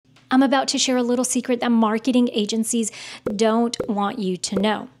I'm about to share a little secret that marketing agencies don't want you to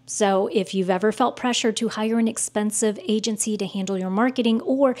know. So if you've ever felt pressure to hire an expensive agency to handle your marketing,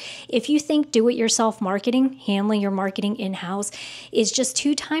 or if you think do-it-yourself marketing, handling your marketing in-house, is just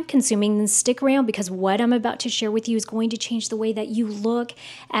too time-consuming, then stick around because what I'm about to share with you is going to change the way that you look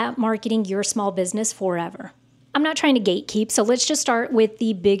at marketing your small business forever. I'm not trying to gatekeep, so let's just start with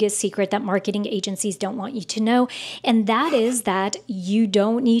the biggest secret that marketing agencies don't want you to know, and that is that you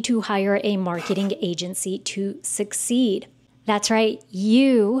don't need to hire a marketing agency to succeed. That's right,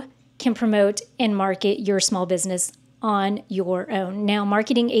 you can promote and market your small business on your own. Now,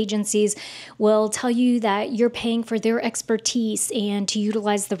 marketing agencies will tell you that you're paying for their expertise and to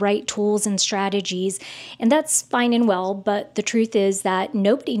utilize the right tools and strategies, and that's fine and well, but the truth is that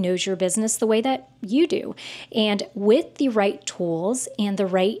nobody knows your business the way that you do. And with the right tools and the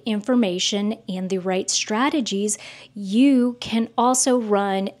right information and the right strategies, you can also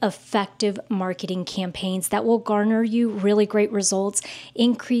run effective marketing campaigns that will garner you really great results,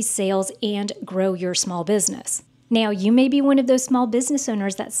 increase sales, and grow your small business. Now, you may be one of those small business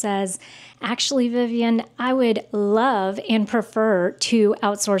owners that says, actually, Vivian, I would love and prefer to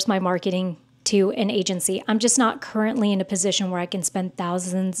outsource my marketing to an agency. I'm just not currently in a position where I can spend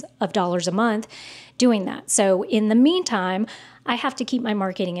thousands of dollars a month doing that. So in the meantime, I have to keep my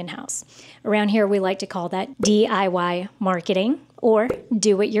marketing in-house. Around here, we like to call that DIY marketing or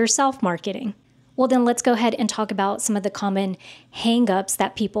do-it-yourself marketing. Well, then let's go ahead and talk about some of the common hang-ups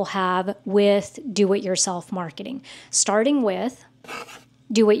that people have with do-it-yourself marketing. Starting with,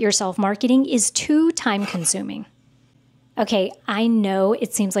 do-it-yourself marketing is too time-consuming. Okay, I know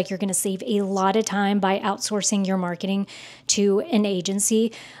it seems like you're going to save a lot of time by outsourcing your marketing to an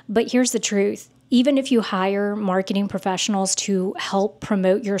agency, but here's the truth. Even if you hire marketing professionals to help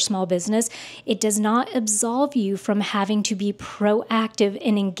promote your small business, it does not absolve you from having to be proactive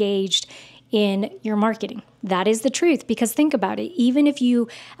and engaged in your marketing. That is the truth, because think about it. Even if you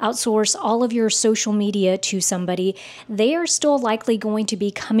outsource all of your social media to somebody, they are still likely going to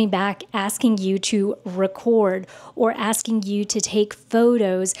be coming back asking you to record or asking you to take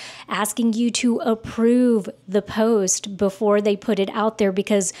photos, asking you to approve the post before they put it out there,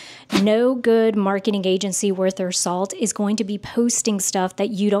 because no good marketing agency worth their salt is going to be posting stuff that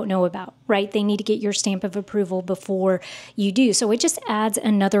you don't know about, right? They need to get your stamp of approval before you do. So it just adds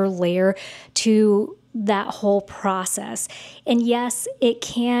another layer to that whole process. And yes, it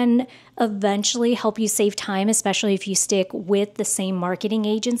can eventually help you save time, especially if you stick with the same marketing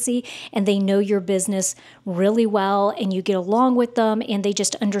agency and they know your business really well and you get along with them and they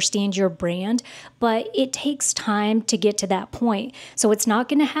just understand your brand. But it takes time to get to that point. So it's not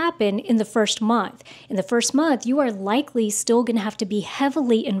going to happen in the first month. In the first month, you are likely still going to have to be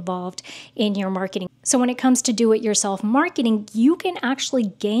heavily involved in your marketing. So when it comes to do-it-yourself marketing, you can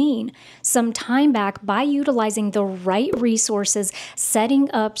actually gain some time back by utilizing the right resources, setting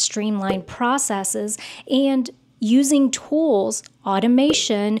up streamlined processes, and using tools,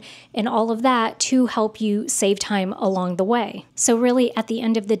 automation, and all of that to help you save time along the way. So really, at the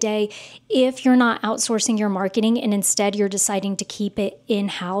end of the day, if you're not outsourcing your marketing and instead you're deciding to keep it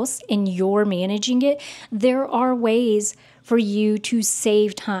in-house and you're managing it, there are ways for you to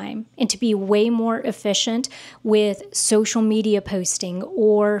save time and to be way more efficient with social media posting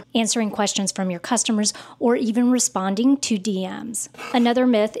or answering questions from your customers or even responding to DMs. Another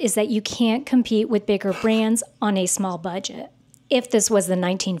myth is that you can't compete with bigger brands on a small budget. If this was the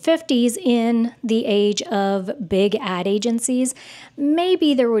 1950s in the age of big ad agencies,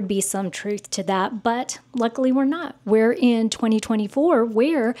 maybe there would be some truth to that, but luckily we're not. We're in 2024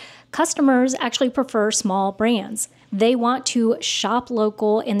 where customers actually prefer small brands. They want to shop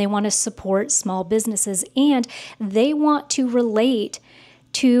local and they want to support small businesses and they want to relate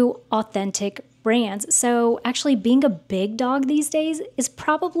to authentic brands. So actually being a big dog these days is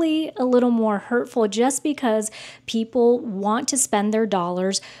probably a little more hurtful just because people want to spend their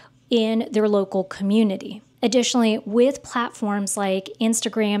dollars in their local community. Additionally, with platforms like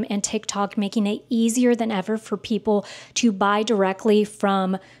Instagram and TikTok making it easier than ever for people to buy directly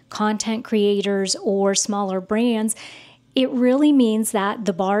from content creators or smaller brands, it really means that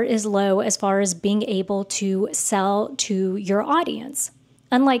the bar is low as far as being able to sell to your audience.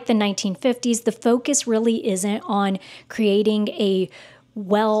 Unlike the 1950s, the focus really isn't on creating a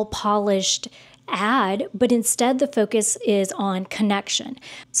well-polished ad, but instead the focus is on connection.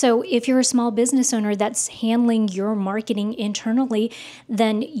 So if you're a small business owner that's handling your marketing internally,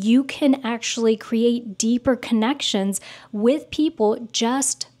 then you can actually create deeper connections with people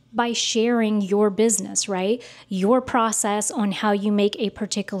just by sharing your business, right? Your process on how you make a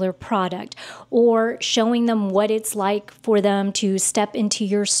particular product, or showing them what it's like for them to step into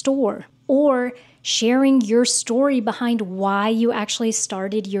your store, or sharing your story behind why you actually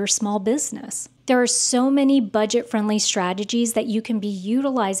started your small business. There are so many budget-friendly strategies that you can be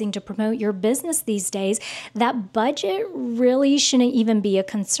utilizing to promote your business these days that budget really shouldn't even be a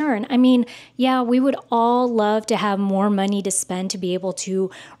concern. I mean, yeah, we would all love to have more money to spend to be able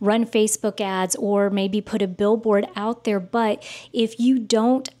to run Facebook ads or maybe put a billboard out there, but if you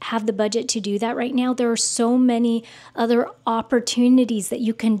don't have the budget to do that right now, there are so many other opportunities that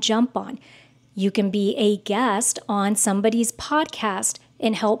you can jump on. You can be a guest on somebody's podcast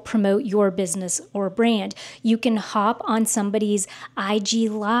and help promote your business or brand. You can hop on somebody's IG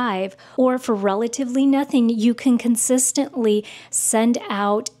Live, or for relatively nothing, you can consistently send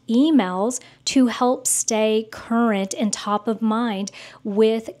out emails to help stay current and top of mind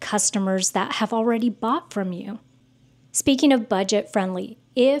with customers that have already bought from you. Speaking of budget friendly,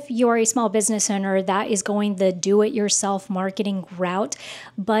 if you're a small business owner that is going the do-it-yourself marketing route,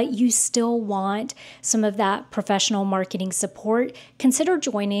 but you still want some of that professional marketing support, consider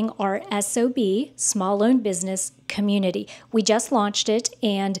joining our SOB, Small Owned Business Community. We just launched it,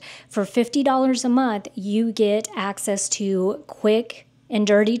 and for $50 a month, you get access to quick and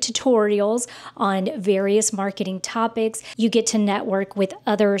dirty tutorials on various marketing topics. You get to network with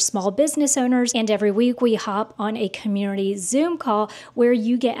other small business owners, and every week we hop on a community Zoom call where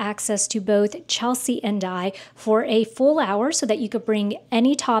you get access to both Chelsea and I for a full hour so that you could bring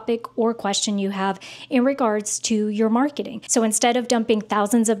any topic or question you have in regards to your marketing. So instead of dumping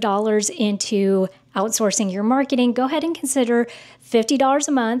thousands of dollars into outsourcing your marketing, go ahead and consider $50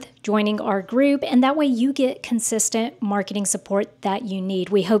 a month joining our group, and that way you get consistent marketing support that you need.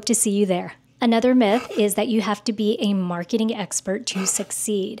 We hope to see you there. Another myth is that you have to be a marketing expert to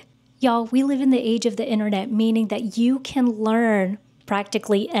succeed. Y'all, we live in the age of the internet, meaning that you can learn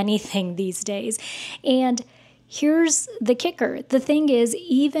practically anything these days. And here's the kicker. The thing is,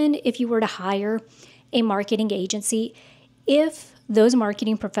 even if you were to hire a marketing agency, if those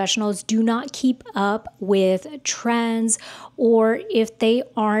marketing professionals do not keep up with trends, or if they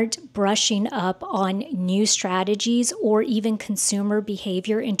aren't brushing up on new strategies or even consumer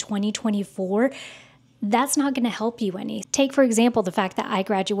behavior in 2024, that's not going to help you any. Take, for example, the fact that I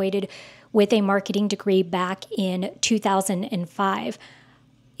graduated with a marketing degree back in 2005.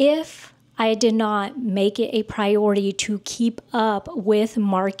 If I did not make it a priority to keep up with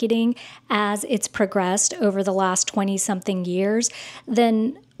marketing as it's progressed over the last 20-something years,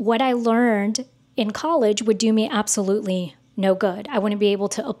 then what I learned in college would do me absolutely no good. I wouldn't be able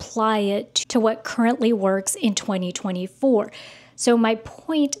to apply it to what currently works in 2024. So my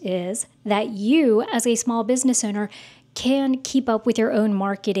point is that you, as a small business owner, can keep up with your own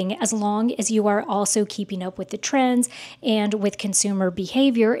marketing as long as you are also keeping up with the trends and with consumer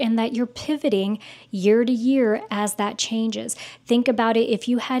behavior, and that you're pivoting year to year as that changes. Think about it. If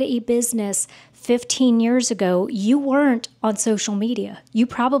you had a business 15 years ago, you weren't on social media. You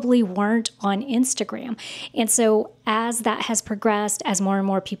probably weren't on Instagram. And so as that has progressed, as more and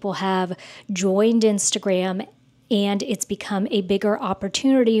more people have joined Instagram, and it's become a bigger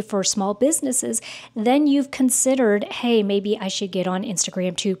opportunity for small businesses, then you've considered, hey, maybe I should get on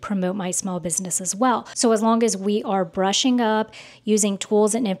Instagram to promote my small business as well. So as long as we are brushing up, using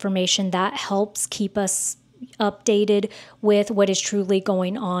tools and information that helps keep us updated with what is truly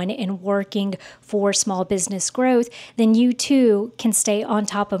going on and working for small business growth, then you too can stay on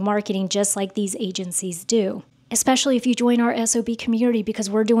top of marketing just like these agencies do. Especially if you join our SOB community, because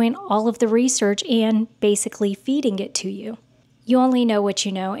we're doing all of the research and basically feeding it to you. You only know what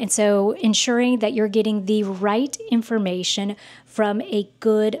you know, and so ensuring that you're getting the right information from a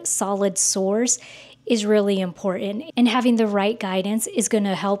good, solid source is really important, and having the right guidance is going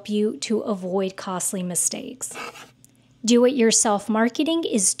to help you to avoid costly mistakes. Do-it-yourself marketing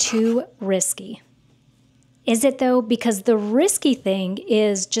is too risky. Is it though? Because the risky thing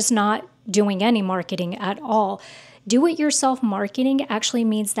is just not doing any marketing at all. Do-it-yourself marketing actually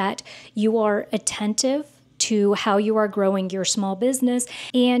means that you are attentive to how you are growing your small business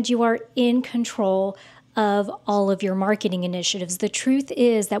and you are in control of all of your marketing initiatives. The truth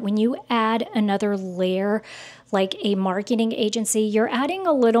is that when you add another layer, like a marketing agency, you're adding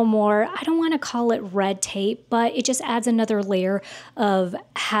a little more, I don't want to call it red tape, but it just adds another layer of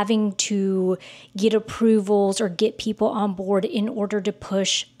having to get approvals or get people on board in order to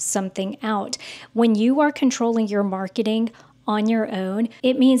push something out. When you are controlling your marketing on your own,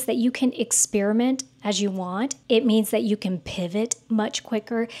 it means that you can experiment as you want. It means that you can pivot much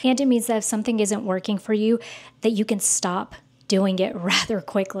quicker. And it means that if something isn't working for you, that you can stop doing it rather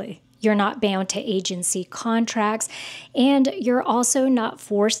quickly. You're not bound to agency contracts, and you're also not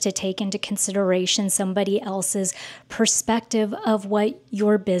forced to take into consideration somebody else's perspective of what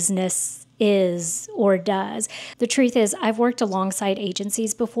your business is or does. The truth is, I've worked alongside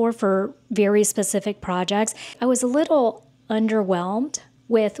agencies before for very specific projects. I was a little underwhelmed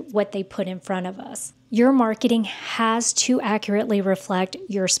with what they put in front of us. Your marketing has to accurately reflect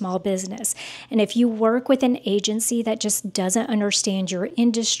your small business. And if you work with an agency that just doesn't understand your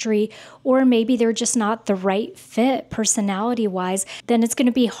industry, or maybe they're just not the right fit personality-wise, then it's going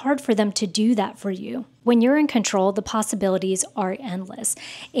to be hard for them to do that for you. When you're in control, the possibilities are endless.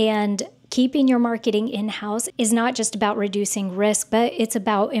 And keeping your marketing in-house is not just about reducing risk, but it's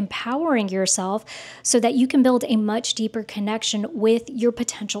about empowering yourself so that you can build a much deeper connection with your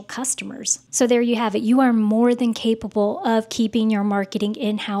potential customers. So there you have it. You are more than capable of keeping your marketing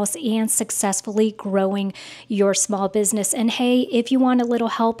in-house and successfully growing your small business. And hey, if you want a little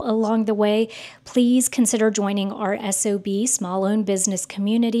help along the way, please consider joining our SOB, Small Owned Business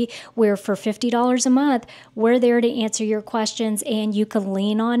Community, where for $50 a month, we're there to answer your questions and you can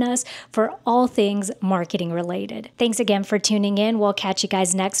lean on us for all things marketing related. Thanks again for tuning in. We'll catch you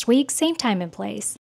guys next week, same time and place.